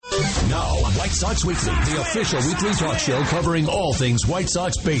White Sox Weekly, the official weekly talk show covering all things White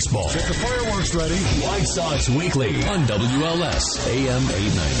Sox baseball. Get the fireworks ready. White Sox Weekly on WLS AM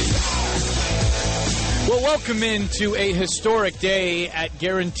 890. Well, welcome into a historic day at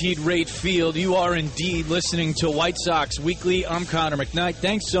Guaranteed Rate Field. You are indeed listening to White Sox Weekly. I'm Connor McKnight.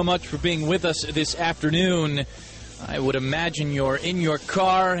 Thanks so much for being with us this afternoon. I would imagine you're in your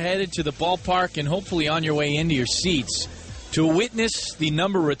car, headed to the ballpark, and hopefully on your way into your seats to witness the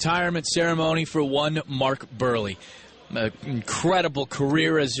number retirement ceremony for one Mark Buehrle. An incredible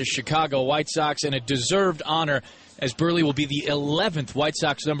career as a Chicago White Sox and a deserved honor, as Buehrle will be the 11th White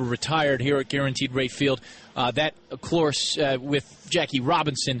Sox number retired here at Guaranteed Rate Field. That, of course, with Jackie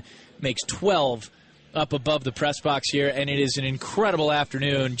Robinson, makes 12 up above the press box here, and it is an incredible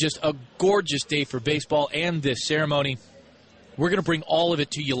afternoon, just a gorgeous day for baseball and this ceremony. We're going to bring all of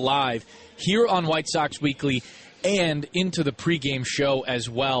it to you live here on White Sox Weekly and into the pregame show as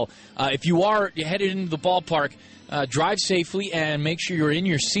well. If you are headed into the ballpark, drive safely and make sure you're in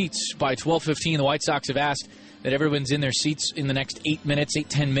your seats by 12:15. The White Sox have asked that everyone's in their seats in the next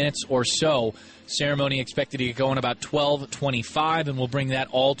 10 minutes or so. Ceremony expected to get going about 12:25, and we'll bring that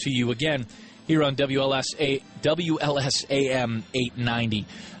all to you again here on WLS AM 890.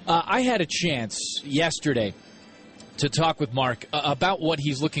 I had a chance yesterday to talk with Mark about what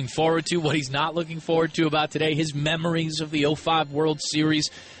he's looking forward to, what he's not looking forward to about today, his memories of the 05 World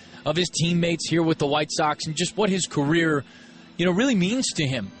Series, of his teammates here with the White Sox, and just what his career, really means to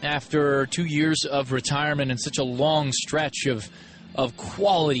him after 2 years of retirement and such a long stretch of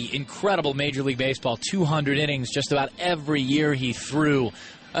quality, incredible Major League Baseball, 200 innings just about every year he threw.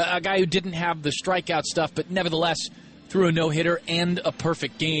 A guy who didn't have the strikeout stuff, but nevertheless threw a no-hitter and a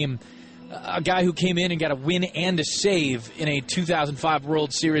perfect game. A guy who came in and got a win and a save in a 2005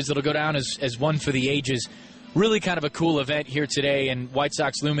 World Series that'll go down as one for the ages. Really kind of a cool event here today, and White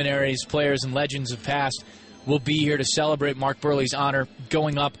Sox luminaries, players, and legends of past will be here to celebrate Mark Buehrle's honor,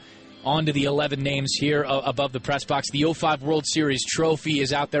 going up onto the 11 names here above the press box. The 05 World Series trophy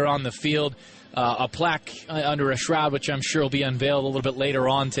is out there on the field. A plaque under a shroud, which I'm sure will be unveiled a little bit later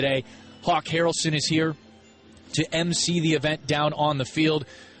on today. Hawk Harrelson is here to MC the event down on the field.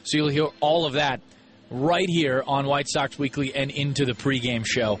 So you'll hear all of that right here on White Sox Weekly and into the pregame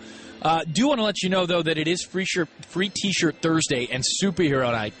show. Do want to let you know, though, that it is Free T-Shirt Thursday and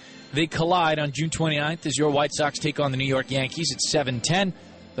Superhero Night. They collide on June 29th as your White Sox take on the New York Yankees at 7:10.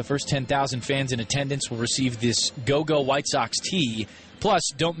 The first 10,000 fans in attendance will receive this Go-Go White Sox tee. Plus,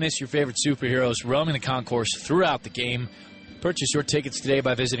 don't miss your favorite superheroes roaming the concourse throughout the game. Purchase your tickets today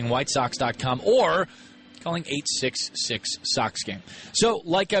by visiting whitesox.com or calling 866-SOX-GAME. So,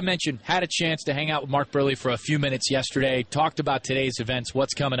 like I mentioned, had a chance to hang out with Mark Buehrle for a few minutes yesterday, talked about today's events,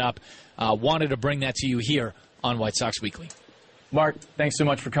 what's coming up, wanted to bring that to you here on White Sox Weekly. Mark, thanks so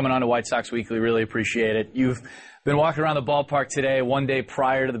much for coming on to White Sox Weekly. Really appreciate it. You've been walking around the ballpark today, one day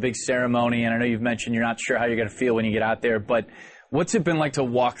prior to the big ceremony, and I know you've mentioned you're not sure how you're going to feel when you get out there, but what's it been like to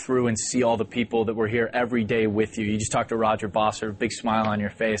walk through and see all the people that were here every day with you? You just talked to Roger Bosser, big smile on your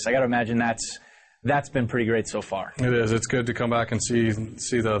face. I got to imagine that's been pretty great so far. It is. It's good to come back and see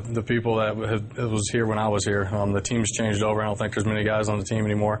the people that was here when I was here. The team's changed over. I don't think there's many guys on the team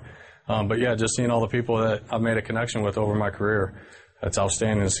anymore. But, yeah, just seeing all the people that I've made a connection with over my career, that's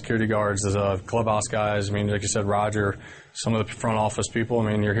outstanding. The security guards, the clubhouse guys, I mean, like you said, Roger, some of the front office people.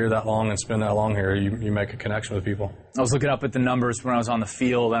 I mean, you're here that long and spend that long here, you make a connection with people. I was looking up at the numbers when I was on the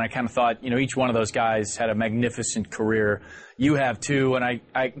field, and I kind of thought, each one of those guys had a magnificent career. You have too, and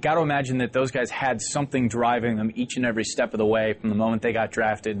I got to imagine that those guys had something driving them each and every step of the way from the moment they got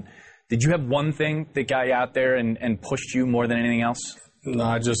drafted. Did you have one thing that got you out there and pushed you more than anything else? No,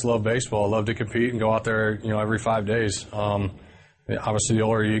 I just love baseball. I love to compete and go out there, every 5 days. Obviously, the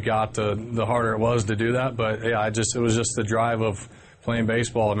older you got, the harder it was to do that. But, yeah, it was just the drive of playing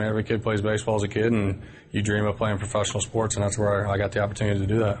baseball. I mean, every kid plays baseball as a kid, and you dream of playing professional sports, and that's where I got the opportunity to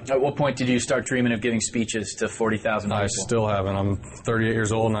do that. At what point did you start dreaming of giving speeches to 40,000 people? I still haven't. I'm 38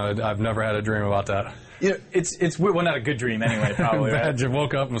 years old, and I've never had a dream about that. It's weird. Well, not a good dream anyway, probably. Right? You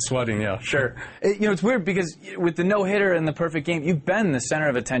woke up and was sweating, yeah. Sure. It's weird because with the no-hitter and the perfect game, you've been the center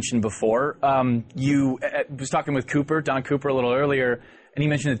of attention before. You was talking with Don Cooper a little earlier, and he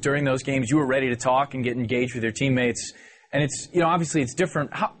mentioned that during those games you were ready to talk and get engaged with your teammates. And it's, obviously it's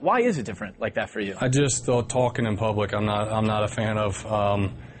different. Why is it different like that for you? I just thought talking in public, I'm not a fan of.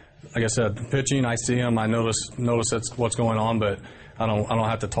 Like I said, pitching, I see them, I notice that's what's going on, but I don't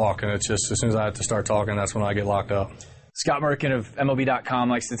have to talk, and it's just as soon as I have to start talking, that's when I get locked up. Scott Merkin of MLB.com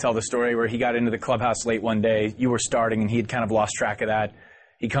likes to tell the story where he got into the clubhouse late one day. You were starting, and he had kind of lost track of that.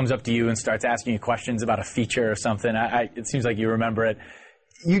 He comes up to you and starts asking you questions about a feature or something. It seems like you remember it.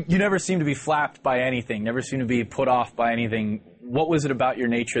 You never seem to be flapped by anything, never seem to be put off by anything. What was it about your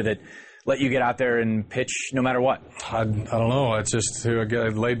nature that let you get out there and pitch no matter what? I don't know. It's just a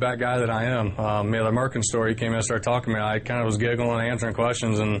laid-back guy that I am. The Merkin story, he came in and started talking to me. I kind of was giggling and answering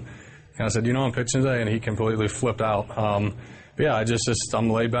questions, and kind of said, I'm pitching today, and he completely flipped out. I'm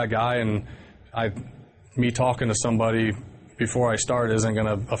a laid-back guy, and me talking to somebody before I start isn't going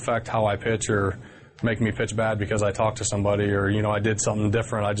to affect how I pitch or make me pitch bad because I talked to somebody or, I did something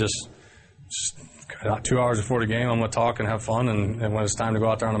different. I just 2 hours before the game, I'm going to talk and have fun, and when it's time to go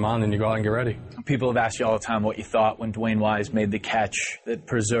out there on the mound, then you go out and get ready. People have asked you all the time what you thought when Dwayne Wise made the catch that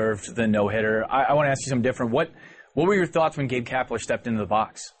preserved the no-hitter. I want to ask you something different. What were your thoughts when Gabe Kapler stepped into the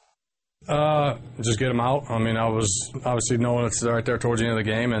box? Just get him out. I was obviously knowing it's right there towards the end of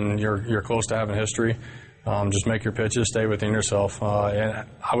the game, and you're close to having history. Just make your pitches, stay within yourself. And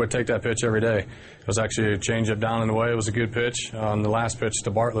I would take that pitch every day. It was actually a changeup down and away. It was a good pitch. The last pitch to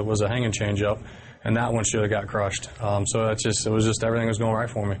Bartlett was a hanging changeup, and that one should have got crushed. So it was just everything was going right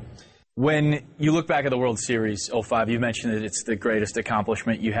for me. When you look back at the World Series 05, you mentioned that it's the greatest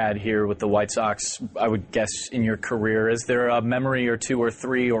accomplishment you had here with the White Sox, I would guess, in your career. Is there a memory or two or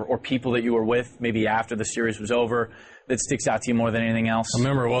three or people that you were with maybe after the series was over that sticks out to you more than anything else? I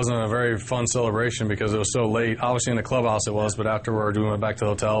remember it wasn't a very fun celebration because it was so late. Obviously in the clubhouse it was, but afterward we went back to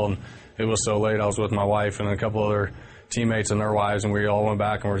the hotel and it was so late. I was with my wife and a couple other teammates and their wives, and we all went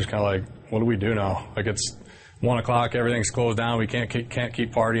back and we're just kind of like, what do we do now? Like, it's 1 o'clock, everything's closed down, we can't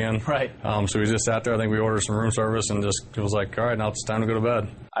keep partying. Right. So we just sat there. I think we ordered some room service and it was like, all right, now it's time to go to bed.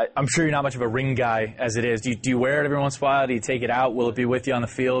 I'm sure you're not much of a ring guy as it is. Do you wear it every once in a while? Do you take it out? Will it be with you on the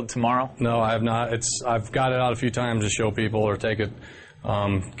field tomorrow? No, I have not. I've got it out a few times to show people or take it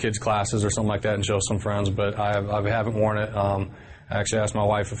kids' classes or something like that and show some friends, but I haven't worn it. I actually asked my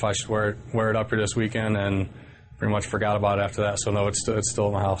wife if I should wear it up here this weekend and pretty much forgot about it after that. So no, it's still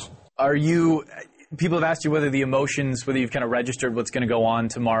in my house. People have asked you whether the emotions, whether you've kind of registered what's going to go on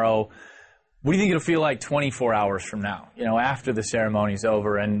tomorrow. What do you think it'll feel like 24 hours from now, after the ceremony's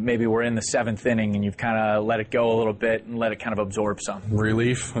over and maybe we're in the 7th inning and you've kind of let it go a little bit and let it kind of absorb some?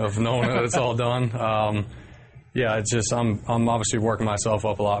 Relief of knowing that it's all done. It's just I'm obviously working myself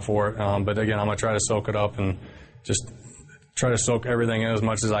up a lot for it. But again, I'm going to try to soak it up and just try to soak everything in as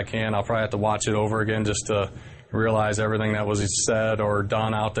much as I can. I'll probably have to watch it over again just to realize everything that was said or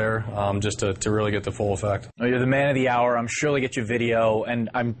done out there, just to really get the full effect. Well, you're the man of the hour. I'm sure they'll get you video, and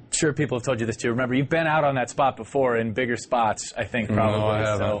I'm sure people have told you this too. Remember, you've been out on that spot before in bigger spots, I think, probably. No, I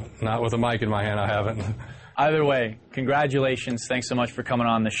haven't. So. Not with a mic in my hand, I haven't. Either way, congratulations. Thanks so much for coming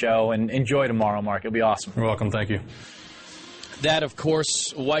on the show, and enjoy tomorrow, Mark. It'll be awesome. You're welcome. Thank you. That, of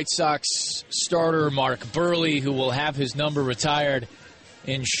course, White Sox starter Mark Buehrle, who will have his number retired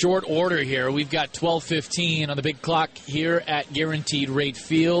in short order here. We've got 12:15 on the big clock here at Guaranteed Rate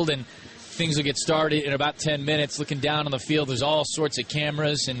Field, and things will get started in about 10 minutes. Looking down on the field, there's all sorts of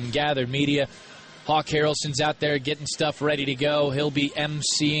cameras and gathered media. Hawk Harrelson's out there getting stuff ready to go. He'll be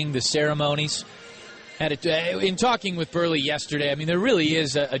emceeing the ceremonies. In talking with Buehrle yesterday, there really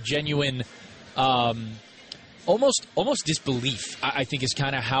is a genuine, almost disbelief, I think, is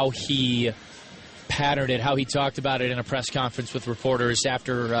kind of how he patterned it, how he talked about it in a press conference with reporters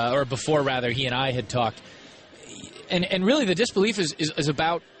before he and I had talked. And really the disbelief is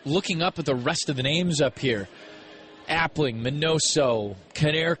about looking up at the rest of the names up here. Appling, Minoso,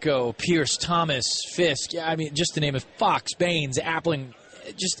 Konerko, Pierce, Thomas, Fisk, just to name it, Fox, Baines, Appling,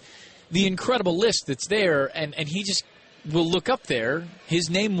 just the incredible list that's there, and he just will look up there. His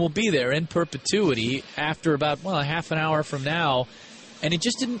name will be there in perpetuity after about, a half an hour from now, and it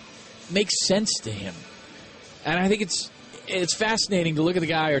just didn't make sense to him. And I think it's fascinating to look at the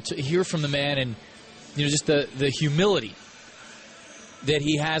guy or to hear from the man and just the humility that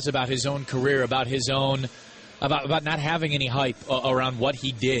he has about his own career, about his own about not having any hype around what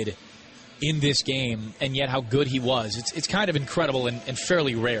he did in this game and yet how good he was. It's kind of incredible and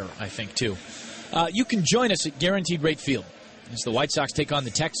fairly rare, I think, too. You can join us at Guaranteed Rate Field as the White Sox take on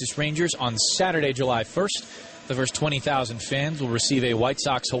the Texas Rangers on Saturday, July 1st. The first 20,000 fans will receive a White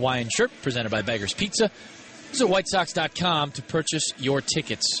Sox Hawaiian shirt presented by Beggar's Pizza. Visit WhiteSox.com to purchase your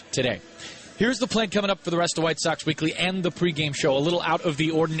tickets today. Here's the plan coming up for the rest of White Sox Weekly and the pregame show. A little out of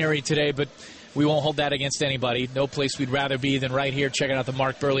the ordinary today, but we won't hold that against anybody. No place we'd rather be than right here checking out the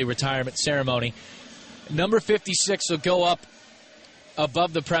Mark Buehrle retirement ceremony. Number 56 will go up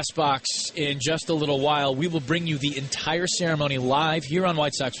above the press box in just a little while. We will bring you the entire ceremony live here on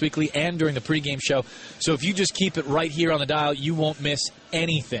White Sox Weekly and during the pregame show. So if you just keep it right here on the dial, you won't miss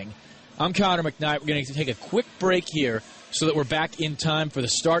anything. I'm Connor McKnight. We're going to take a quick break here so that we're back in time for the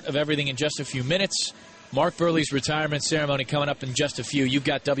start of everything in just a few minutes. Mark Buehrle's retirement ceremony coming up in just a few. You've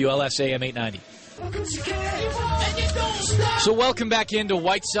got WLS AM 890. So welcome back into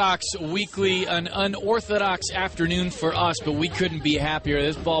White Sox Weekly, an unorthodox afternoon for us, but we couldn't be happier.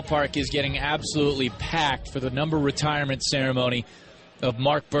 This ballpark is getting absolutely packed for the number retirement ceremony of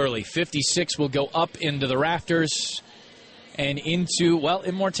Mark Buehrle. 56 will go up into the rafters and into, well,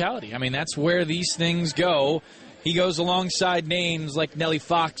 immortality. I mean, that's where these things go. He goes alongside names like Nellie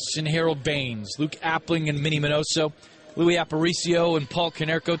Fox and Harold Baines, Luke Appling and Minnie Minoso, Louis Aparicio and Paul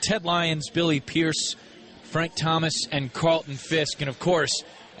Konerko, Ted Lyons, Billy Pierce, Frank Thomas, and Carlton Fisk. And, of course,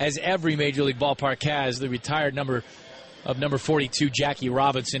 as every Major League ballpark has, the retired number 42, Jackie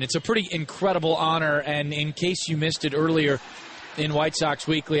Robinson. It's a pretty incredible honor, and in case you missed it earlier in White Sox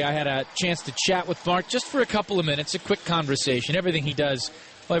Weekly, I had a chance to chat with Mark just for a couple of minutes, a quick conversation. Everything he does,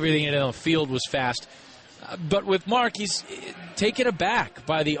 everything in the field was fast. But with Mark, he's taken aback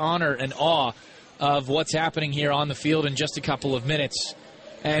by the honor and awe of what's happening here on the field in just a couple of minutes.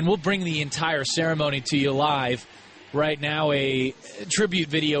 And we'll bring the entire ceremony to you live. Right now, a tribute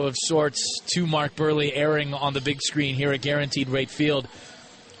video of sorts to Mark Buehrle airing on the big screen here at Guaranteed Rate Field.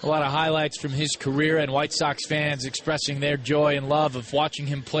 A lot of highlights from his career and White Sox fans expressing their joy and love of watching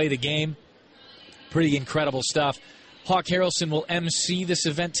him play the game. Pretty incredible stuff. Hawk Harrelson will MC this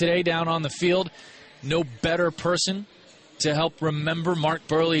event today down on the field. No better person to help remember Mark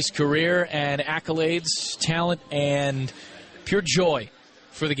Buehrle's career and accolades, talent, and pure joy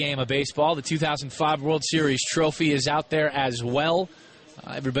for the game of baseball. The 2005 World Series trophy is out there as well.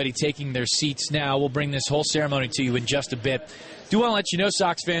 Everybody taking their seats now. We'll bring this whole ceremony to you in just a bit. Do want to let you know,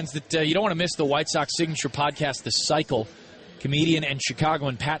 Sox fans, that you don't want to miss the White Sox signature podcast, The Cycle. Comedian and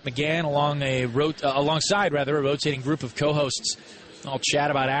Chicagoan Pat McGann alongside a rotating group of co-hosts. I'll chat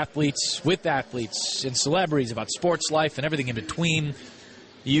about athletes, with athletes, and celebrities, about sports life and everything in between.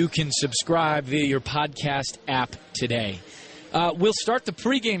 You can subscribe via your podcast app today. We'll start the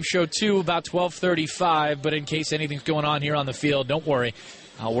pregame show, too, about 12:35, but in case anything's going on here on the field, don't worry.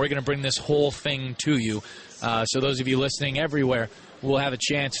 We're going to bring this whole thing to you. So those of you listening everywhere will have a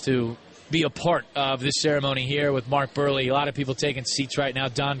chance to be a part of this ceremony here with Mark Buehrle. A lot of people taking seats right now.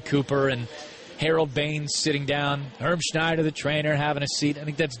 Don Cooper and Harold Baines sitting down. Herb Schneider, the trainer, having a seat. I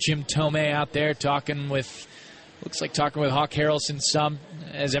think that's Jim Tomei out there talking with Hawk Harrelson some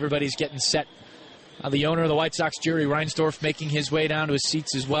as everybody's getting set. The owner of the White Sox, Jerry Reinsdorf, making his way down to his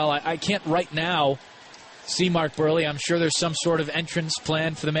seats as well. I can't right now see Mark Buehrle. I'm sure there's some sort of entrance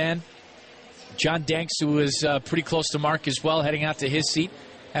plan for the man. John Danks, who is pretty close to Mark as well, heading out to his seat.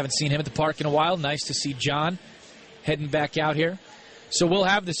 Haven't seen him at the park in a while. Nice to see John heading back out here. So we'll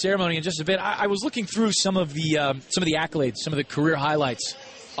have the ceremony in just a bit. I was looking through some of the accolades, some of the career highlights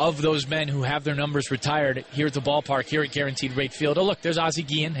of those men who have their numbers retired here at the ballpark, here at Guaranteed Rate Field. Oh, look, there's Ozzie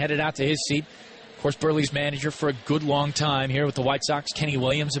Guillen headed out to his seat. Of course, Buehrle's manager for a good long time here with the White Sox. Kenny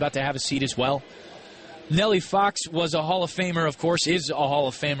Williams about to have a seat as well. Nellie Fox was a Hall of Famer, of course, is a Hall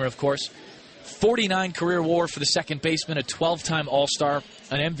of Famer, of course. 49 career WAR for the second baseman, a 12-time All-Star,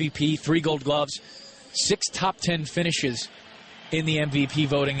 an MVP, 3 Gold Gloves, 6 top 10 finishes in the MVP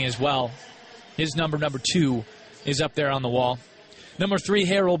voting as well. His number 2, is up there on the wall. Number 3,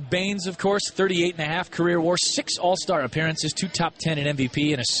 Harold Baines, of course, 38.5 career WAR, 6 All-Star appearances, 2 top 10 in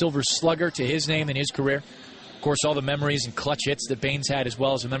MVP, and a Silver Slugger to his name in his career. Of course, all the memories and clutch hits that Baines had as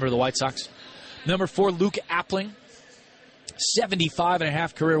well as a member of the White Sox. Number 4, Luke Appling,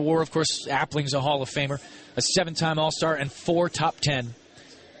 75.5 career WAR. Of course, Appling's a Hall of Famer, a 7-time All-Star, and 4 top 10.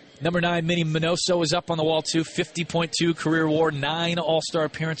 Number 9, Minnie Minoso is up on the wall, too. 50.2 career WAR, 9 All-Star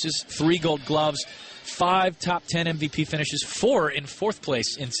appearances, 3 Gold Gloves, 5 top 10 MVP finishes, 4 in 4th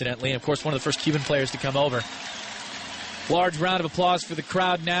place, incidentally. And, of course, one of the first Cuban players to come over. Large round of applause for the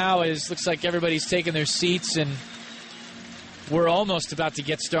crowd now as looks like everybody's taking their seats, and we're almost about to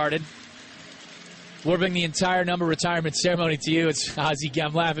get started. We'll bring the entire number retirement ceremony to you. It's Ozzie.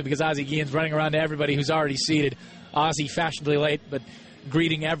 I'm laughing because Ozzie Guillen's running around to everybody who's already seated. Ozzie, fashionably late, but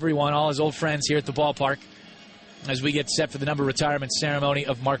greeting everyone, all his old friends here at the ballpark as we get set for the number retirement ceremony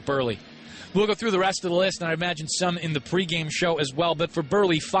of Mark Buehrle. We'll go through the rest of the list, and I imagine some in the pregame show as well. But for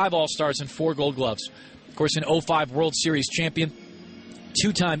Buehrle, 5 All-Stars and 4 Gold Gloves. Of course, an 05 World Series champion,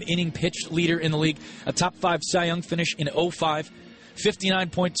 2-time inning pitched leader in the league, a top 5 Cy Young finish in 05,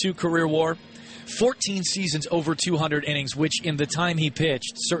 59.2 career WAR, 14 seasons over 200 innings, which in the time he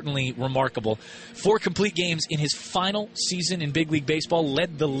pitched, certainly remarkable. 4 complete games in his final season in Big League Baseball,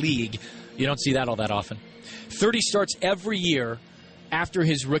 led the league. You don't see that all that often. 30 starts every year after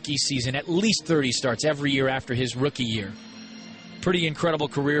his rookie season, at least 30 starts every year after his rookie year. Pretty incredible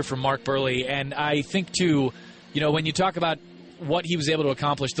career for Mark Buehrle. And I think, too, when you talk about what he was able to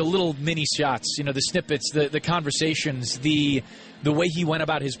accomplish, the little mini shots, the snippets, the conversations, the way he went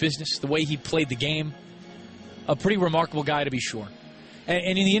about his business, the way he played the game. A pretty remarkable guy, to be sure.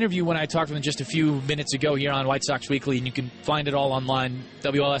 And in the interview when I talked to him just a few minutes ago here on White Sox Weekly, and you can find it all online,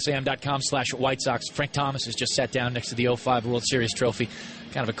 WLSAM.com/White Sox, Frank Thomas has just sat down next to the 05 World Series trophy.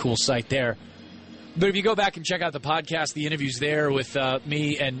 Kind of a cool sight there. But if you go back and check out the podcast, the interview's there with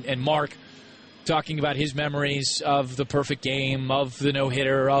me and Mark, talking about his memories of the perfect game, of the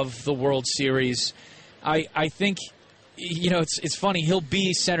no-hitter, of the World Series. I think, it's funny. He'll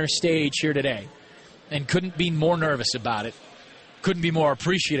be center stage here today and couldn't be more nervous about it. Couldn't be more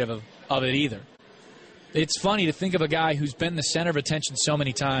appreciative of it either. It's funny to think of a guy who's been the center of attention so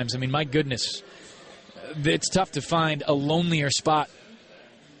many times. I mean, my goodness. It's tough to find a lonelier spot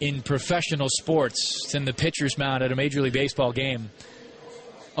in professional sports than the pitcher's mound at a Major League Baseball game.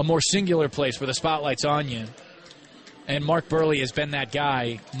 A more singular place where the spotlight's on you. And Mark Buehrle has been that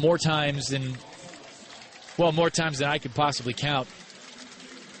guy more times than I could possibly count.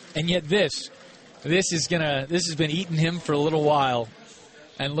 And yet this has been eating him for a little while,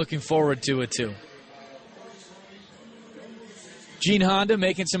 and looking forward to it too. Gene Honda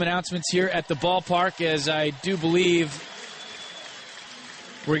making some announcements here at the ballpark, as I do believe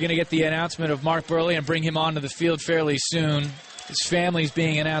we're going to get the announcement of Mark Buehrle and bring him onto the field fairly soon. His family's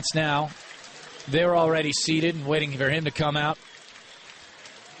being announced now. They're already seated and waiting for him to come out.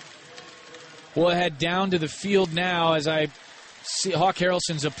 We'll head down to the field now as I see Hawk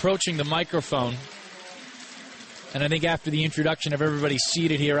Harrelson's approaching the microphone. And I think after the introduction of everybody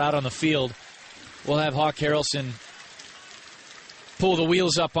seated here out on the field, we'll have Hawk Harrelson pull the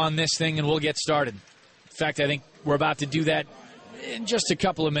wheels up on this thing and we'll get started. In fact, I think we're about to do that in just a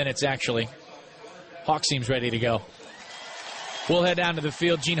couple of minutes, actually. Hawk seems ready to go. We'll head down to the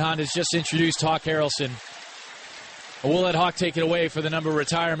field. Gene Honda's just introduced Hawk Harrelson. We'll let Hawk take it away for the number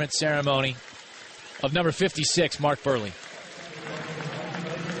retirement ceremony of number 56, Mark Buehrle.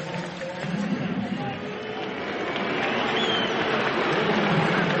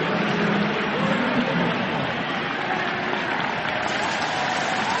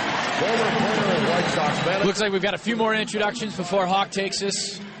 Looks like we've got a few more introductions before Hawk takes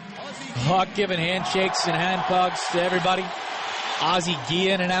us. Hawk giving handshakes and hand hugs to everybody. Ozzie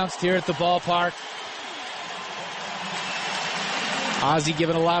Guillen announced here at the ballpark. Ozzie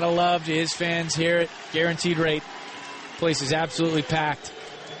giving a lot of love to his fans here at Guaranteed Rate. Place is absolutely packed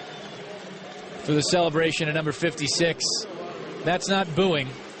for the celebration of number 56. That's not booing.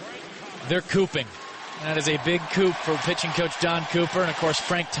 They're cooping. And that is a big coup for pitching coach Don Cooper. And, of course,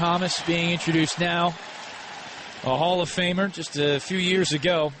 Frank Thomas being introduced now. A Hall of Famer just a few years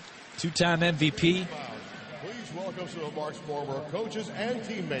ago. Two-time MVP. Please welcome some of Mark's former coaches and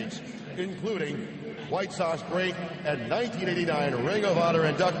teammates, including White Sox great and 1989 Ring of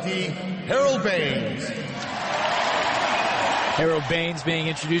Honor inductee Harold Baines. Harold Baines being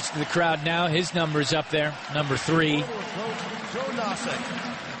introduced to the crowd now. His number's up there, number 3. Former coach Joe Nosek.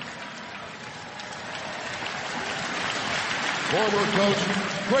 Former coach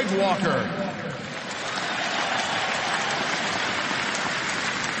Greg Walker.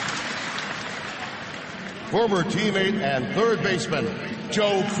 Former teammate and third baseman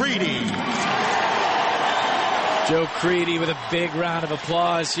Joe Creedy. Joe Creedy with a big round of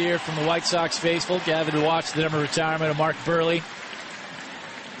applause here from the White Sox faithful gathered to watch the number retirement of Mark Buehrle.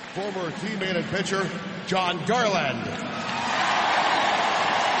 Former teammate and pitcher John Garland.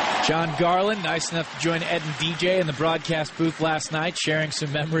 John Garland, nice enough to join Ed and DJ in the broadcast booth last night, sharing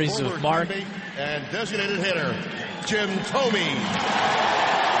some memories Former of Mark. And designated hitter Jim Thome.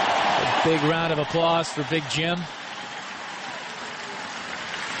 A big round of applause for Big Jim.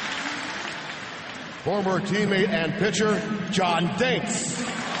 Former teammate and pitcher John Danks.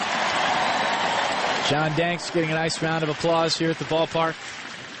 John Danks getting a nice round of applause here at the ballpark.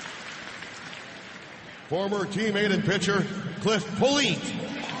 Former teammate and pitcher Cliff Polite.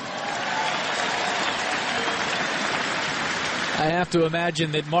 I have to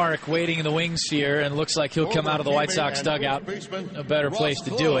imagine that Mark waiting in the wings here, and looks like he'll come out of the White Sox dugout. A better place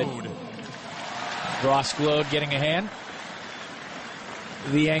to do it. Ross Glode getting a hand.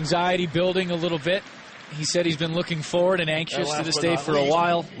 The anxiety building a little bit. He said he's been looking forward and anxious to this day for a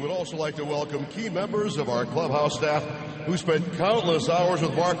while. We would also like to welcome key members of our clubhouse staff who spent countless hours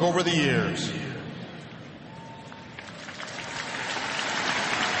with Mark over the years.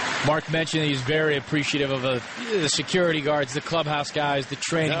 Mark mentioned that he's very appreciative of the security guards, the clubhouse guys, the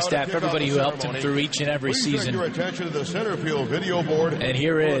training staff, everybody who helped him through each and every season. Your attention to the center field video board. And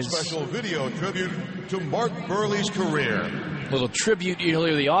here is a special video tribute to Mark Buehrle's career. Little tribute you'll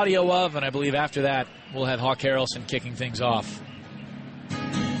hear the audio of, and I believe after that we'll have Hawk Harrelson kicking things off.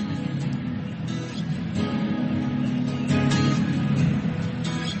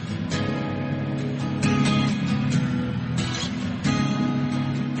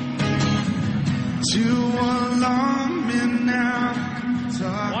 1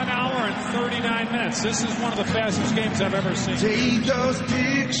 hour and 39 minutes. This is one of the fastest games I've ever seen. Take those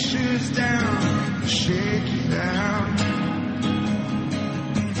pictures down, shake it out.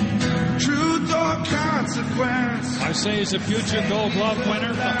 Truth or consequence. I say he's a future Gold Glove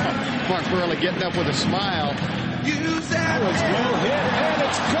winner. Mark Buehrle getting up with a smile. Use that. It's well hit, and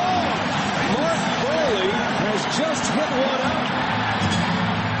it's gone. Mark Buehrle has just hit one out.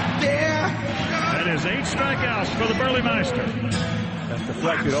 That is 8 strikeouts for the Burley-Meister. That's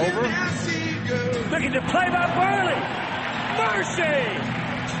deflected over. Looking to play by Buehrle. Mercy!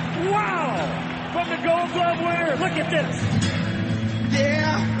 Wow! From the Gold Glove winner. Look at this.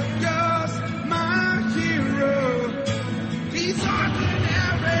 There goes my hero. He's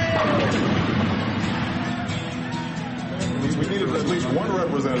ordinary. We needed at least one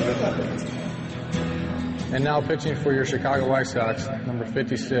representative. And now pitching for your Chicago White Sox, number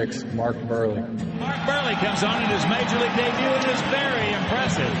 56, Mark Buehrle. Mark Buehrle comes on in his Major League debut and is very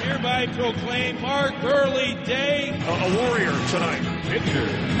impressive. Hereby proclaim Mark Buehrle Day. A warrior tonight. Pitcher,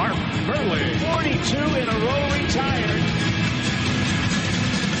 Mark Buehrle. 42 in a row retired.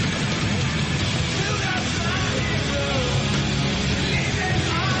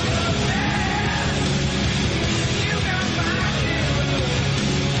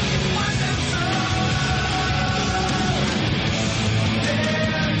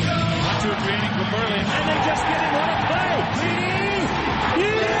 And they just get him on a play.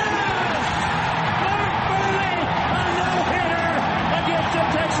 Yes! Mark Buehrle, a no-hitter against the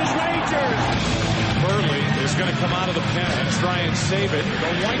Texas Rangers. Buehrle is going to come out of the pen and try and save it.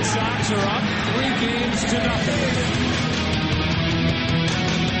 The White Sox are up 3-0.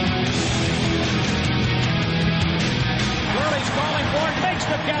 Buehrle's calling for it, makes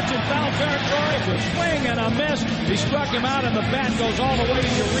the catch in foul territory. It's a swing and a miss. He struck him out, and the bat goes all the way to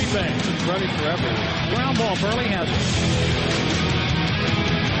Uribe. It's ready for everything. Ground ball, Buehrle has it.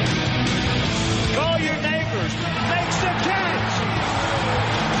 Call your neighbors. Makes the catch.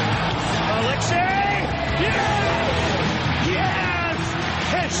 Alexei. Yes! Yes!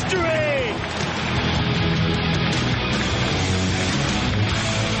 History!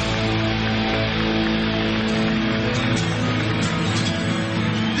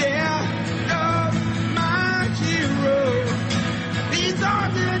 There goes my hero. He's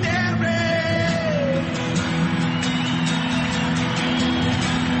ordinary.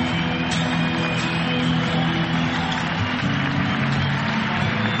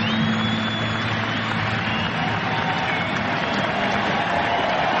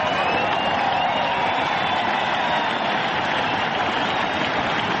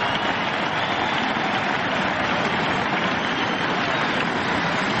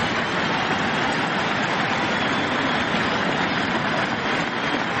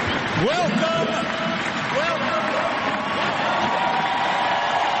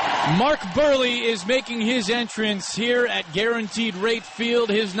 Mark Buehrle is making his entrance here at Guaranteed Rate Field.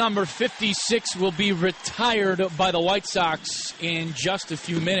 His number 56 will be retired by the White Sox in just a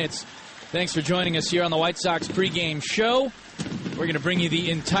few minutes. Thanks for joining us here on the White Sox pregame show. We're going to bring you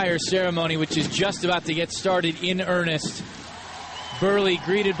the entire ceremony, which is just about to get started in earnest. Buehrle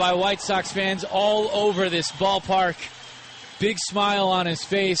greeted by White Sox fans all over this ballpark. Big smile on his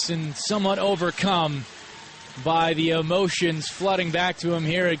face and somewhat overcome by the emotions flooding back to him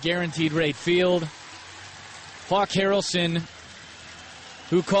here at Guaranteed Rate Field. Hawk Harrelson,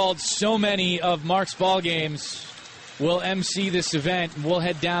 who called so many of Mark's ball games, will MC this event, and we'll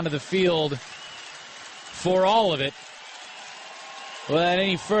head down to the field for all of it. Without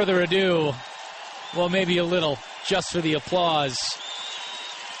any further ado, well, maybe a little, just for the applause,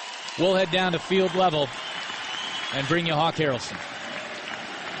 we'll head down to field level and bring you Hawk Harrelson.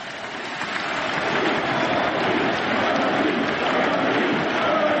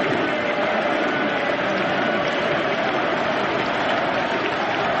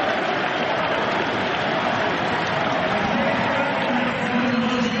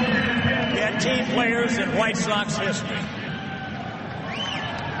 Team players in White Sox history.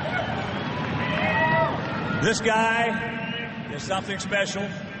 This guy is something special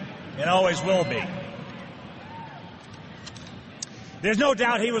and always will be. There's no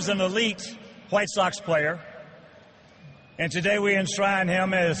doubt he was an elite White Sox player, and today we enshrine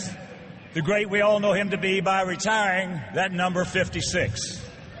him as the great we all know him to be by retiring that number 56.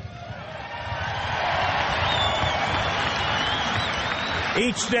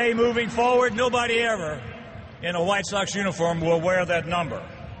 Each day moving forward, nobody ever in a White Sox uniform will wear that number.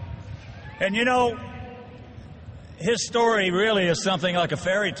 And you know, his story really is something like a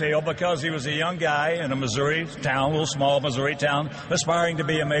fairy tale because he was a young guy in a Missouri town, a little small Missouri town, aspiring to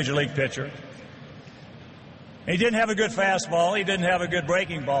be a major league pitcher. He didn't have a good fastball. He didn't have a good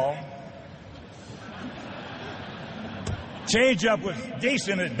breaking ball. Changeup was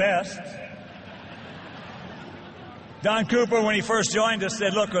decent at best. Don Cooper, when he first joined us,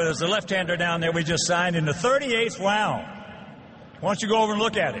 said, look, there's a left-hander down there we just signed in the 38th round. Why don't you go over and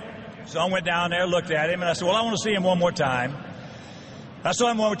look at it? So I went down there, looked at him, and I said, well, I want to see him one more time. I saw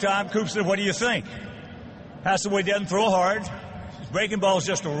him one more time. Cooper said, what do you think? I said, well, he doesn't throw hard. His breaking ball is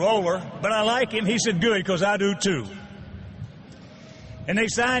just a roller, but I like him. He said, good, because I do too. And they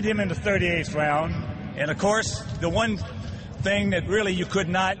signed him in the 38th round. And, of course, the one thing that really you could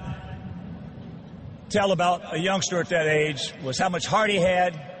not tell about a youngster at that age was how much heart he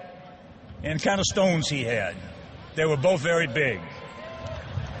had and the kind of stones he had. They were both very big.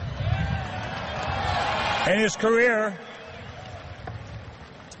 And his career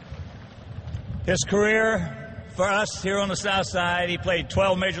for us here on the South Side, he played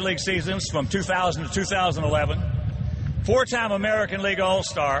 12 Major League seasons from 2000 to 2011, four-time American League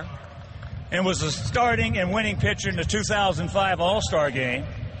All-Star, and was a starting and winning pitcher in the 2005 All-Star game.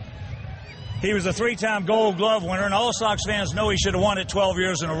 He was a three-time Gold Glove winner, and all Sox fans know he should have won it 12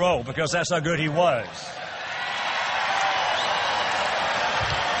 years in a row because that's how good he was.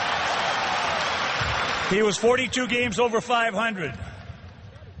 He was 42 games over 500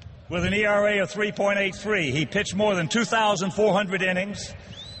 with an ERA of 3.83. He pitched more than 2,400 innings,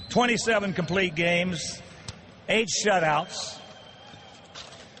 27 complete games, 8 shutouts,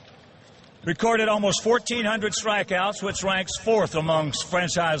 recorded almost 1,400 strikeouts, which ranks 4th amongst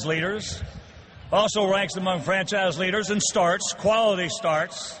franchise leaders. Also ranks among franchise leaders in starts, quality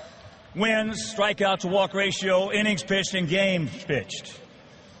starts, wins, strikeout to walk ratio, innings pitched, and games pitched.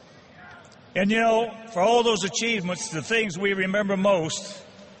 And, you know, for all those achievements, the things we remember most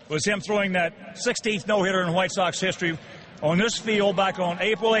was him throwing that 16th no-hitter in White Sox history on this field back on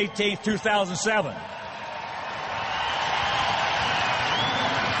April 18th, 2007.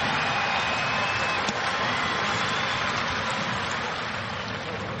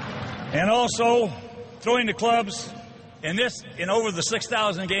 And also throwing the clubs in over the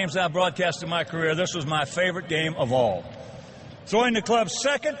 6,000 games I've broadcast in my career, this was my favorite game of all. Throwing the club's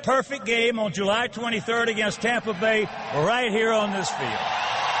second perfect game on July 23rd against Tampa Bay right here on this field.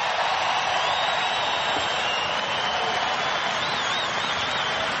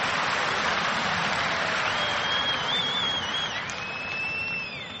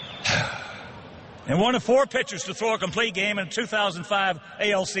 And one of 4 pitchers to throw a complete game in 2005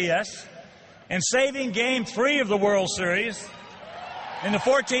 ALCS, and saving Game 3 of the World Series in the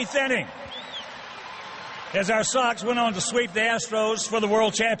 14th inning as our Sox went on to sweep the Astros for the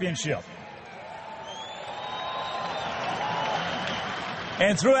World Championship.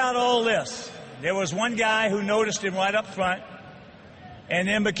 And throughout all this, there was one guy who noticed him right up front and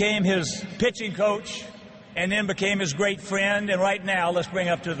then became his pitching coach and then became his great friend. And right now, let's bring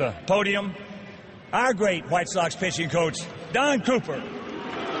up to the podium our great White Sox pitching coach, Don Cooper.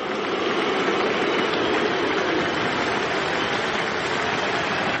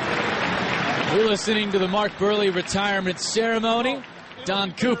 We're listening to the Mark Buehrle retirement ceremony.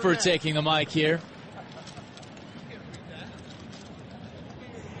 Don Cooper taking the mic here.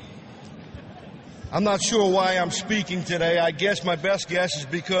 I'm not sure why I'm speaking today. I guess my best guess is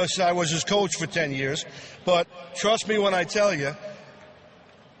because I was his coach for 10 years. But trust me when I tell you,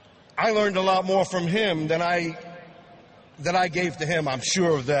 I learned a lot more from him than I gave to him. I'm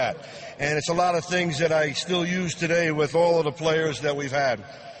sure of that. And it's a lot of things that I still use today with all of the players that we've had.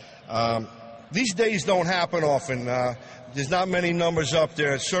 These days don't happen often. There's not many numbers up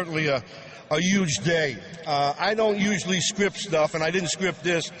there. It's certainly a huge day. I don't usually script stuff, and I didn't script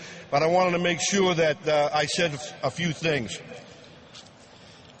this, but I wanted to make sure that I said a few things.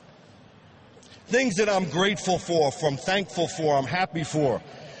 Things that I'm grateful for, I'm thankful for, I'm happy for.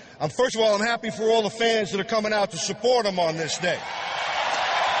 First of all, I'm happy for all the fans that are coming out to support him on this day.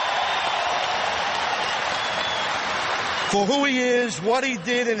 For who he is, what he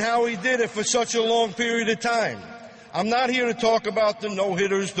did, and how he did it for such a long period of time. I'm not here to talk about the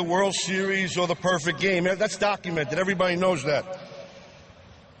no-hitters, the World Series, or the perfect game. That's documented. Everybody knows that.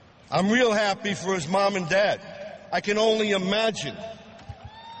 I'm real happy for his mom and dad. I can only imagine.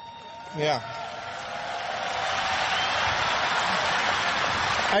 Yeah.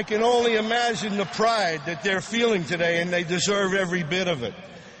 I can only imagine the pride that they're feeling today, and they deserve every bit of it.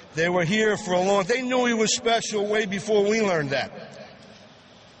 They were here for a long time. They knew he was special way before we learned that.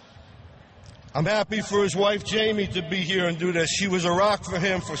 I'm happy for his wife, Jamie, to be here and do this. She was a rock for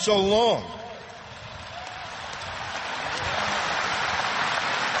him for so long.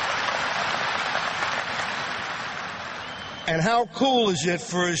 And how cool is it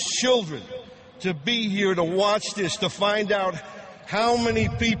for his children to be here to watch this, to find out how many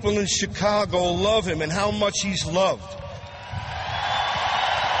people in Chicago love him and how much he's loved.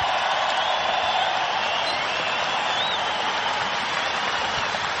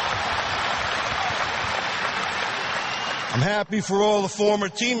 I'm happy for all the former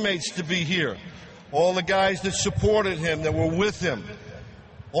teammates to be here, all the guys that supported him, that were with him,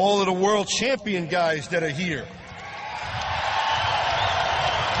 all of the world champion guys that are here.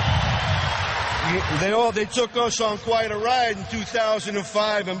 They took us on quite a ride in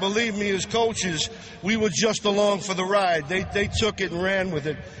 2005, and believe me, as coaches, we were just along for the ride. They took it and ran with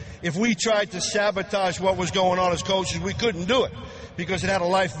it. If we tried to sabotage what was going on as coaches, we couldn't do it because it had a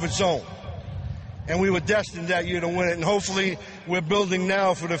life of its own. And we were destined that year to win it, and hopefully we're building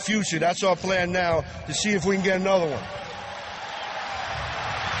now for the future. That's our plan now, to see if we can get another one.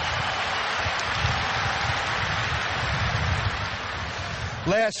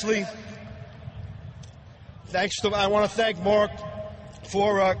 Lastly, I want to thank Mark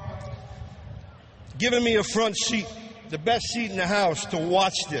for giving me a front seat, the best seat in the house, to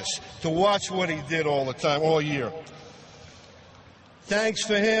watch this, to watch what he did all the time, all year. Thanks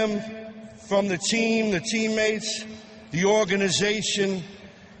for him, from the team, the teammates, the organization,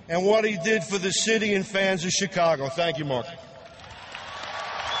 and what he did for the city and fans of Chicago. Thank you, Mark.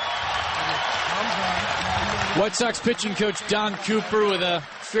 White Sox pitching coach Don Cooper with a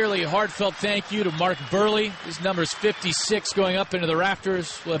fairly heartfelt thank you to Mark Buehrle. His number is 56, going up into the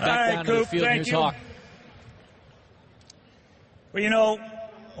rafters. We'll head back down to the field. Here's Hawk. Well, you know,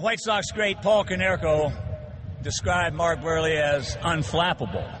 White Sox great Paul Konerko described Mark Buehrle as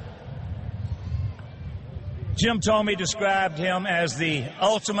unflappable. Jim Thome described him as the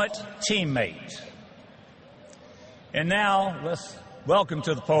ultimate teammate. And now, let's welcome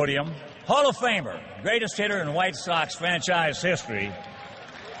to the podium Hall of Famer, greatest hitter in White Sox franchise history,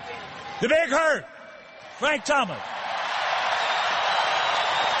 the Big Hurt, Frank Thomas.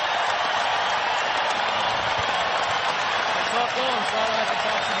 Talk long, so I don't have to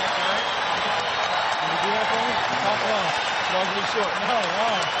talk too much, all right? Can you do that for me? Talk long. Long to be short. No,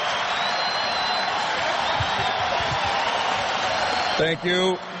 long. Thank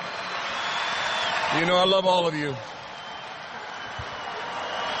you. You know I love all of you.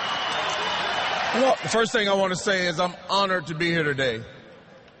 Well, the first thing I want to say is I'm honored to be here today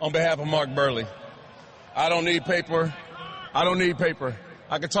on behalf of Mark Buehrle. I don't need paper.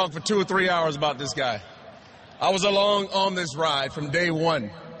 I could talk for 2 or 3 hours about this guy. I was along on this ride from day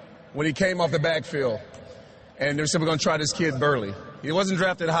one when he came off the backfield. And they said, we're going to try this kid Buehrle. He wasn't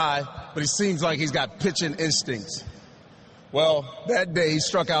drafted high, but he seems like he's got pitching instincts. Well, that day he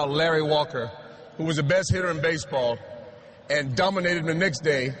struck out Larry Walker, who was the best hitter in baseball, and dominated him the next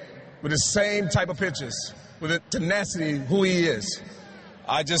day with the same type of pitches, with the tenacity of who he is.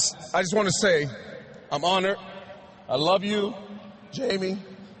 I just want to say I'm honored. I love you, Jamie,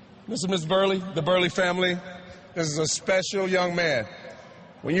 Mr. and Ms. Buehrle, the Buehrle family. This is a special young man.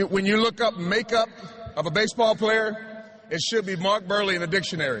 When you look up makeup of a baseball player, it should be Mark Buehrle in the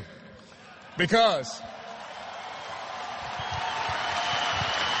dictionary. Because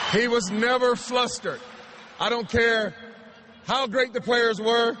he was never flustered. I don't care how great the players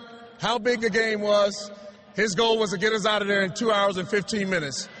were, how big the game was. His goal was to get us out of there in 2 hours and 15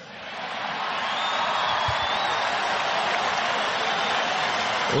 minutes.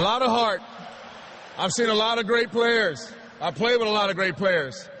 A lot of heart. I've seen a lot of great players. I played with a lot of great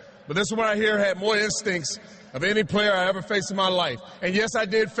players. But this one right here had more instincts of any player I ever faced in my life. And yes, I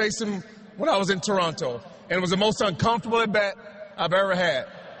did face him when I was in Toronto. And it was the most uncomfortable at-bat I've ever had.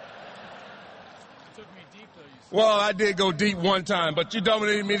 Well, I did go deep one time, but you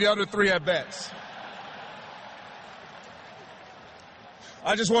dominated me the other 3 at-bats.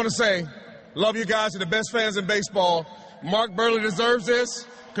 I just want to say, love you guys. You're the best fans in baseball. Mark Buehrle deserves this.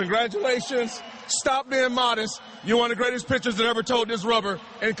 Congratulations. Stop being modest. You're one of the greatest pitchers that ever toed this rubber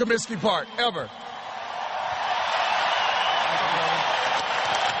in Comiskey Park, ever.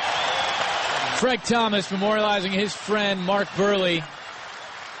 Frank Thomas memorializing his friend Mark Buehrle.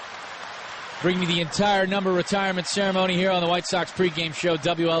 Bringing the entire number retirement ceremony here on the White Sox pregame show,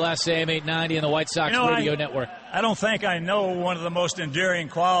 WLS AM 890 and the White Sox Radio Network. I don't think I know one of the most endearing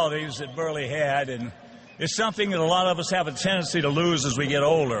qualities that Buehrle had, and it's something that a lot of us have a tendency to lose as we get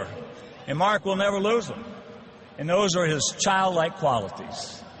older. And Mark will never lose them. And those are his childlike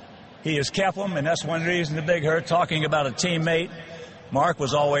qualities. He has kept them, and that's one reason the Big Hurt, talking about a teammate, Mark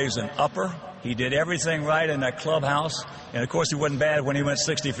was always an upper. He did everything right in that clubhouse. And, of course, he wasn't bad when he went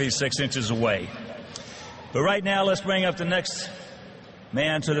 60 feet 6 inches away. But right now, let's bring up the next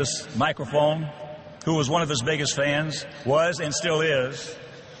man to this microphone, who was one of his biggest fans, was and still is.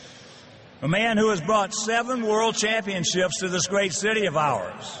 a man who has brought 7 world championships to this great city of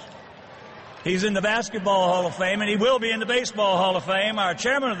ours. He's in the Basketball Hall of Fame, and he will be in the Baseball Hall of Fame. Our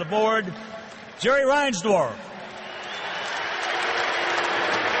chairman of the board, Jerry Reinsdorf.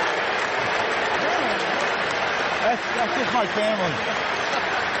 That's just my family.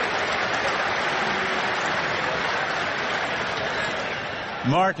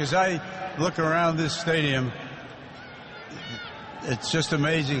 Mark, as I look around this stadium, it's just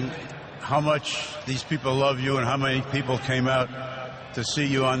amazing how much these people love you and how many people came out to see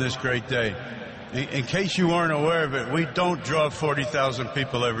you on this great day. In case you weren't aware of it, we don't draw 40,000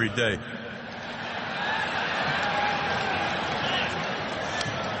 people every day.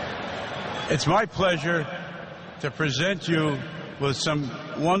 It's my pleasure to present you with some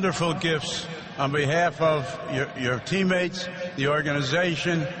wonderful gifts on behalf of your teammates, the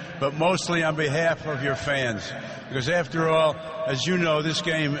organization, but mostly on behalf of your fans. Because after all, as you know, this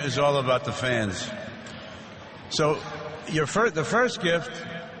game is all about the fans. So the first gift,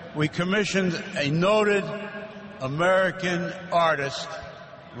 we commissioned a noted American artist,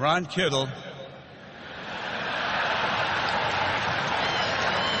 Ron Kittle,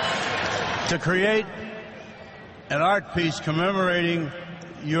 to create an art piece commemorating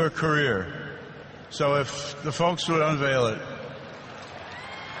your career. So if the folks would unveil it.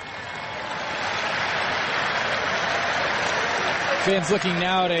 Fans looking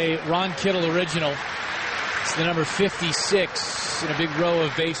now at a Ron Kittle original. It's the number 56 in a big row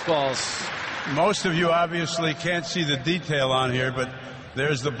of baseballs. Most of you obviously can't see the detail on here, but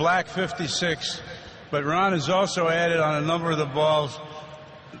there's the black 56. But Ron has also added on a number of the balls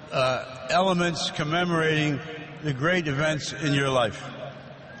elements commemorating the great events in your life.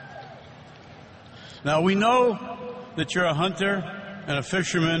 Now, we know that you're a hunter and a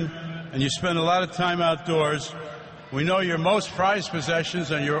fisherman, and you spend a lot of time outdoors. We know your most prized possessions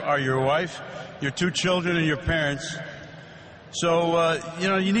are your wife, your 2 children, and your parents. So,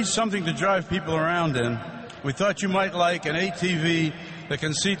 you need something to drive people around in. We thought you might like an ATV that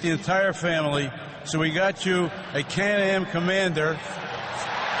can seat the entire family, so we got you a Can-Am Commander.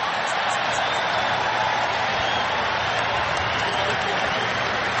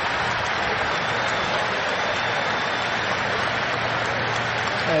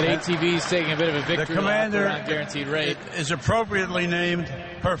 That ATV is taking a bit of a victory. The Commander lap around guaranteed rate is appropriately named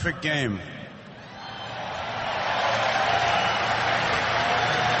Perfect Game.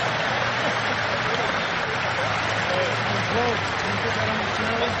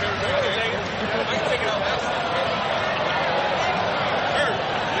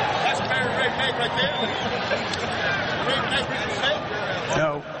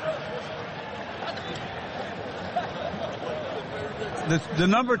 Now, the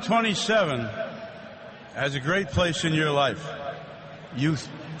number 27 has a great place in your life. You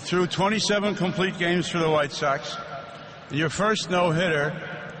threw 27 complete games for the White Sox. In your first no-hitter,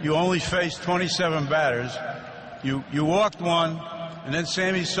 you only faced 27 batters. You walked 1, and then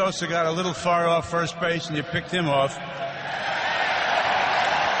Sammy Sosa got a little far off first base, and you picked him off.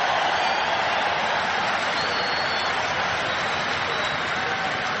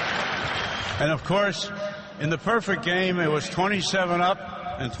 And of course, in the perfect game, it was 27 up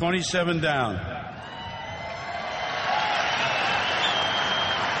and 27 down.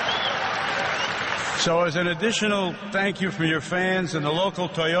 So as an additional thank you from your fans and the local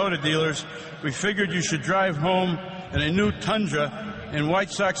Toyota dealers, we figured you should drive home in a new Tundra in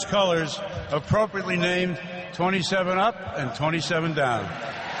White Sox colors, appropriately named 27 up and 27 down.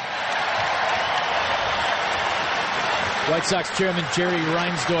 White Sox chairman Jerry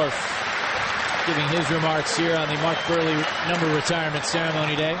Reinsdorf giving his remarks here on the Mark Buehrle number retirement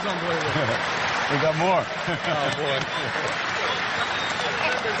ceremony day. We got more. Oh, boy.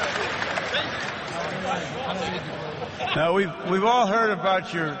 Now, we've all heard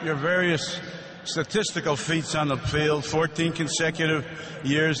about your various statistical feats on the field, 14 consecutive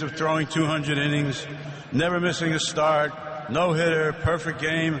years of throwing 200 innings, never missing a start, no-hitter, perfect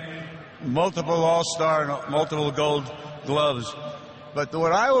game, multiple All-Star, multiple Gold Gloves. But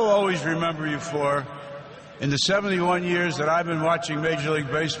what I will always remember you for, in the 71 years that I've been watching Major League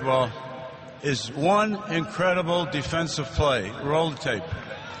Baseball, is one incredible defensive play. Roll the tape.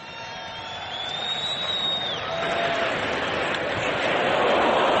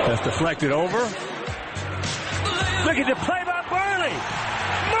 That's deflected over. Look at the play by Buehrle.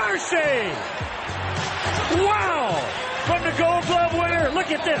 Mercy! Wow! From the Gold Glove winner.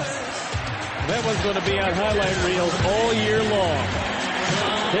 Look at this. That one's going to be on highlight reels all year long.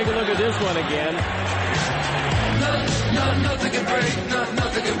 Take a look at this one again. Nothing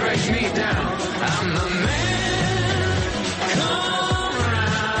can break me down. I'm the man. Come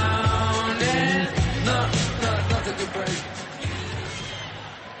around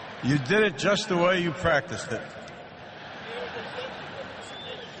You did it just the way you practiced it.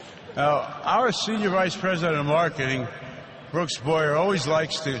 Now, our Senior Vice President of Marketing, Brooks Buehrle, always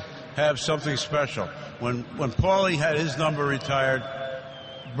likes to have something special. When Paulie had his number retired,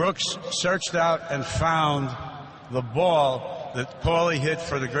 Brooks searched out and found the ball that Paulie hit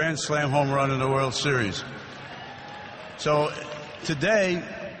for the Grand Slam home run in the World Series. So today,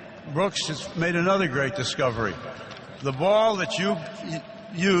 Brooks has made another great discovery. The ball that you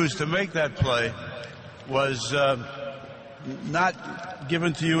used to make that play was not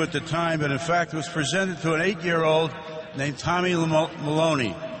given to you at the time, but in fact was presented to an 8-year-old named Tommy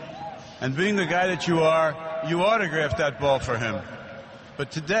Maloney. And being the guy that you are, you autographed that ball for him.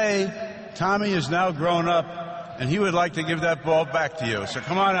 But today, Tommy is now grown up, and he would like to give that ball back to you. So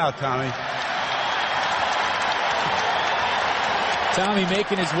come on out, Tommy. Tommy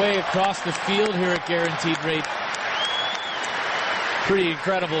making his way across the field here at Guaranteed Rate. Pretty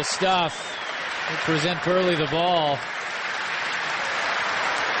incredible stuff. We'll present Buehrle the ball.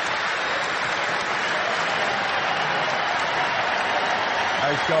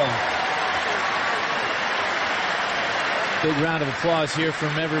 Nice going. Big round of applause here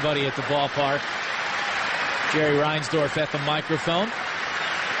from everybody at the ballpark. Jerry Reinsdorf at the microphone.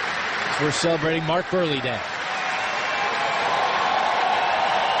 We're celebrating Mark Buehrle Day.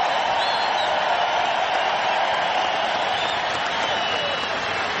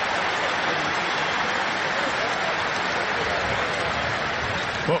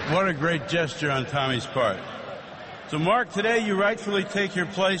 What a great gesture on Tommy's part. So, Mark, today you rightfully take your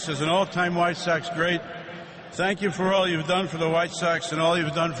place as an all-time White Sox great. Thank you for all you've done for the White Sox and all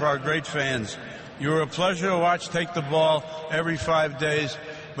you've done for our great fans. You were a pleasure to watch take the ball every 5 days,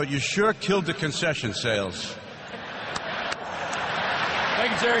 but you sure killed the concession sales.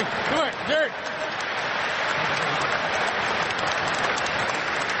 Thank you, Jerry. Come on, Jerry.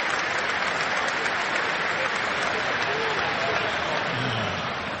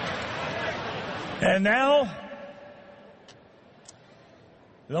 And now,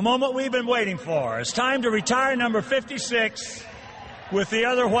 the moment we've been waiting for. It's time to retire number 56 with the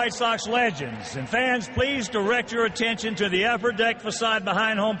other White Sox legends. And fans, please direct your attention to the upper deck facade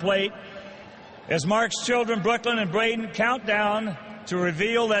behind home plate as Mark's children, Brooklyn and Braden, count down to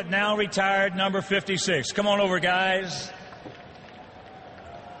reveal that now retired number 56. Come on over, guys.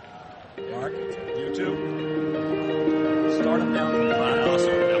 Mark, you two. Start them down from 5. I'll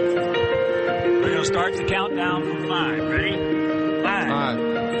start them down from 4. We're going to start the countdown from 5. Ready? 5,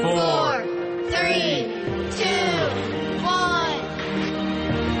 4, 3, 2, 1.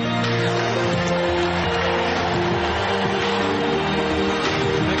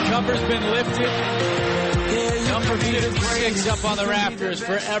 The cover's been lifted. Number 56 up on the rafters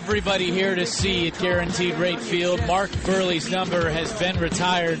for everybody here to see at Guaranteed Rate Field. Mark Buehrle's number has been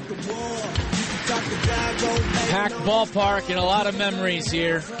retired. Packed ballpark and a lot of memories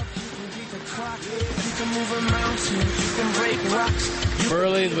here.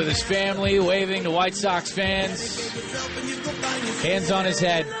 Buehrle with his family waving to White Sox fans. Hands on his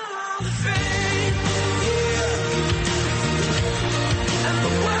head.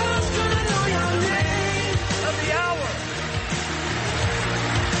 Of the hour,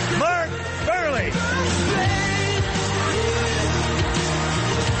 Mark Buehrle.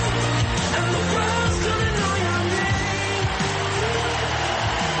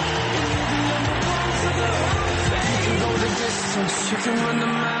 You can run the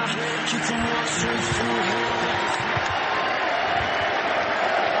mile, you can walk straight through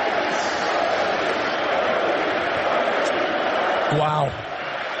Wow.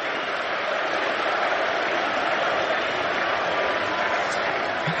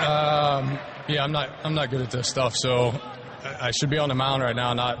 Yeah, I'm not good at this stuff, so I should be on the mound right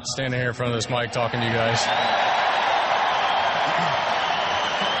now, not standing here in front of this mic talking to you guys.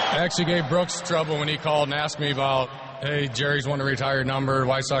 I actually gave Brooks trouble when he called and asked me about, hey, Jerry's wanting to retire your number,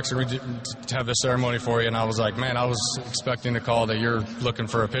 White Sox to have this ceremony for you, and I was like, man, I was expecting to call that you're looking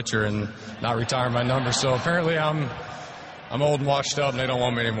for a pitcher and not retiring my number, so apparently I'm old and washed up and they don't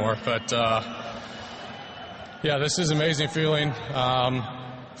want me anymore, but yeah, this is an amazing feeling.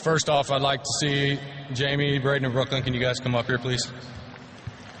 First off, I'd like to see Jamie, Braden, and Brooklyn. Can you guys come up here, please?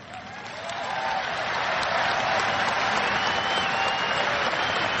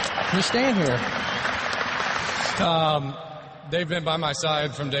 You stand here. They've been by my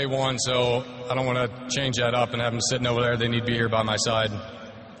side from day one, so I don't want to change that up and have them sitting over there. They need to be here by my side.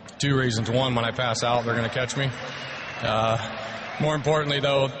 2 reasons. One, when I pass out, they're going to catch me. More importantly,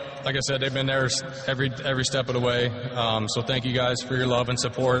 though, like I said, they've been there every step of the way. So thank you guys for your love and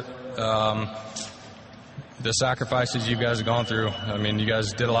support. the sacrifices you guys have gone through. I mean, you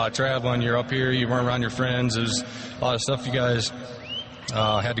guys did a lot of traveling. You're up here. You weren't around your friends. There's a lot of stuff you guys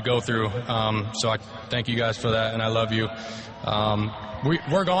had to go through. So I thank you guys for that, and I love you.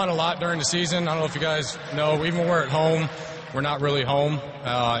 We're gone a lot during the season. I don't know if you guys know, even when we're at home, we're not really home.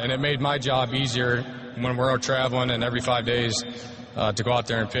 And it made my job easier when we're out traveling and every 5 days to go out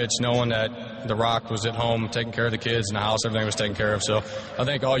there and pitch, knowing that The Rock was at home taking care of the kids and the house, everything was taken care of. So I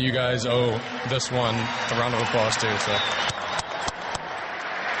think all you guys owe this one a round of applause too. So.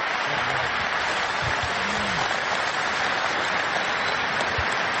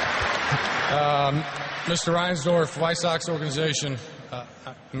 Mr. Reinsdorf, White Sox organization,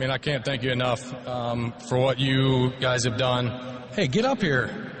 I mean, I can't thank you enough for what you guys have done. Hey, get up here.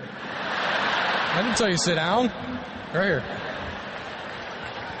 I didn't tell you to sit down. Right here.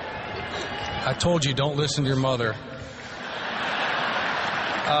 I told you don't listen to your mother.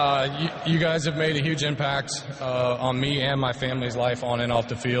 You guys have made a huge impact on me and my family's life on and off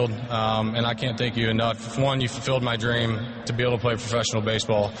the field, and I can't thank you enough. One, you fulfilled my dream to be able to play professional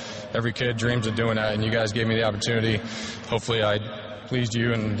baseball. Every kid dreams of doing that, and you guys gave me the opportunity. Hopefully I pleased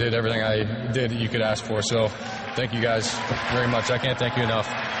you and did everything I did that you could ask for. So thank you guys very much. I can't thank you enough.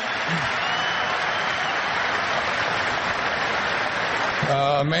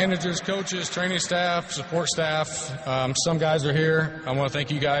 Managers, coaches, training staff, support staff. Some guys are here. I want to thank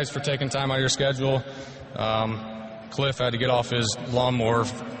you guys for taking time out of your schedule. Cliff had to get off his lawnmower,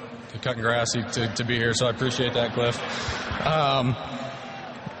 cutting grass to be here, so I appreciate that, Cliff.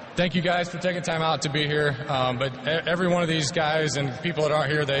 Thank you guys for taking time out to be here. But every one of these guys and people that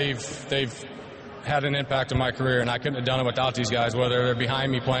aren't here, they've had an impact on my career, and I couldn't have done it without these guys, whether they're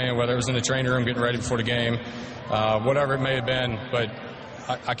behind me playing, whether it was in the training room getting ready before the game, whatever it may have been. But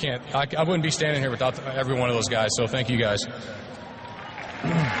I wouldn't be standing here without every one of those guys, so thank you guys.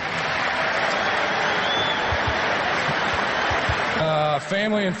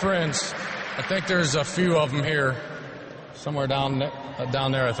 Family and friends. I think there's a few of them here, somewhere down there,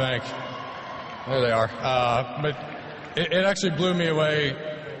 I think. There they are. But it actually blew me away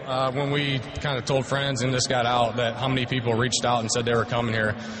when we kind of told friends and this got out that how many people reached out and said they were coming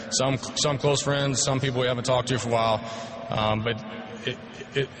here. Some close friends, some people we haven't talked to for a while. But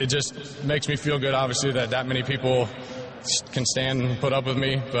it just makes me feel good, obviously, that many people can stand and put up with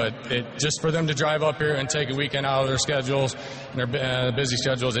me. But just for them to drive up here and take a weekend out of their schedules and their busy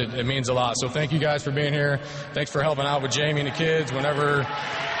schedules, it means a lot. So thank you guys for being here. Thanks for helping out with Jamie and the kids. Whenever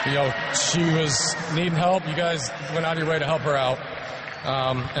she was needing help, you guys went out of your way to help her out.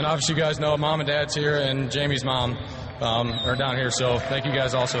 And obviously you guys know Mom and Dad's here and Jamie's mom are down here. So thank you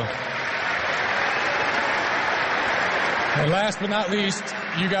guys also. And last but not least,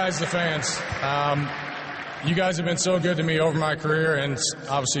 you guys, the fans. You guys have been so good to me over my career, and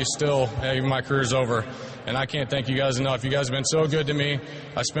obviously still, my career's over. And I can't thank you guys enough. You guys have been so good to me.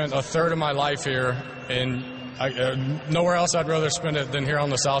 I spent a third of my life here, and nowhere else I'd rather spend it than here on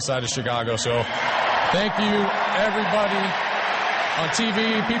the south side of Chicago. So thank you, everybody on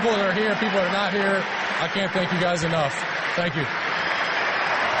TV, people that are here, people that are not here. I can't thank you guys enough. Thank you.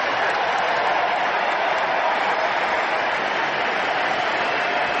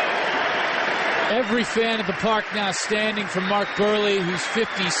 Every fan at the park now standing for Mark Buehrle, who's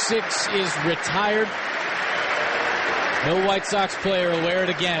 56, is retired. No White Sox player will wear it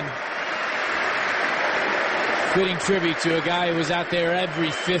again. Fitting tribute to a guy who was out there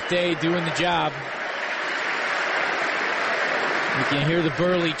every fifth day doing the job. You can hear the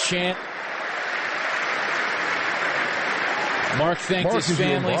Buehrle chant. Mark thanked his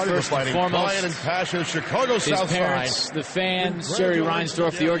family first and foremost. And passion, Chicago his South parents, Side. the fans, Jerry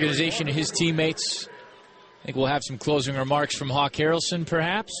Reinsdorf, the organization, his teammates. I think we'll have some closing remarks from Hawk Harrelson,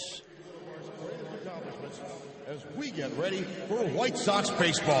 perhaps. As we get ready for White Sox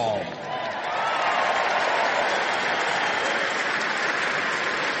baseball.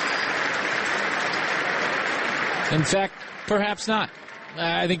 In fact, perhaps not.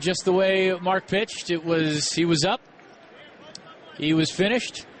 I think just the way Mark pitched, he was up. He was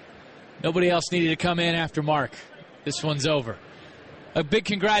finished. Nobody else needed to come in after Mark. This one's over. A big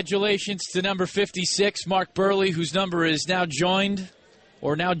congratulations to number 56, Mark Buehrle, whose number is now joins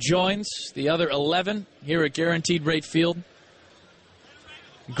the other 11 here at Guaranteed Rate Field.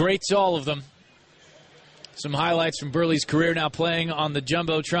 Greats, all of them. Some highlights from Buehrle's career now playing on the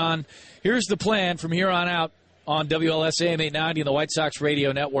Jumbotron. Here's the plan from here on out on WLS AM 890 and the White Sox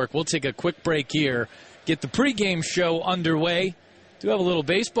Radio Network. We'll take a quick break here, get the pregame show underway. Do have a little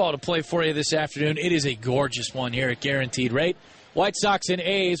baseball to play for you this afternoon. It is a gorgeous one here at Guaranteed Rate. White Sox and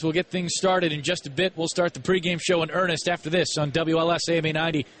A's will get things started in just a bit. We'll start the pregame show in earnest after this on WLS AM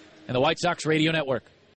 890 and the White Sox Radio Network.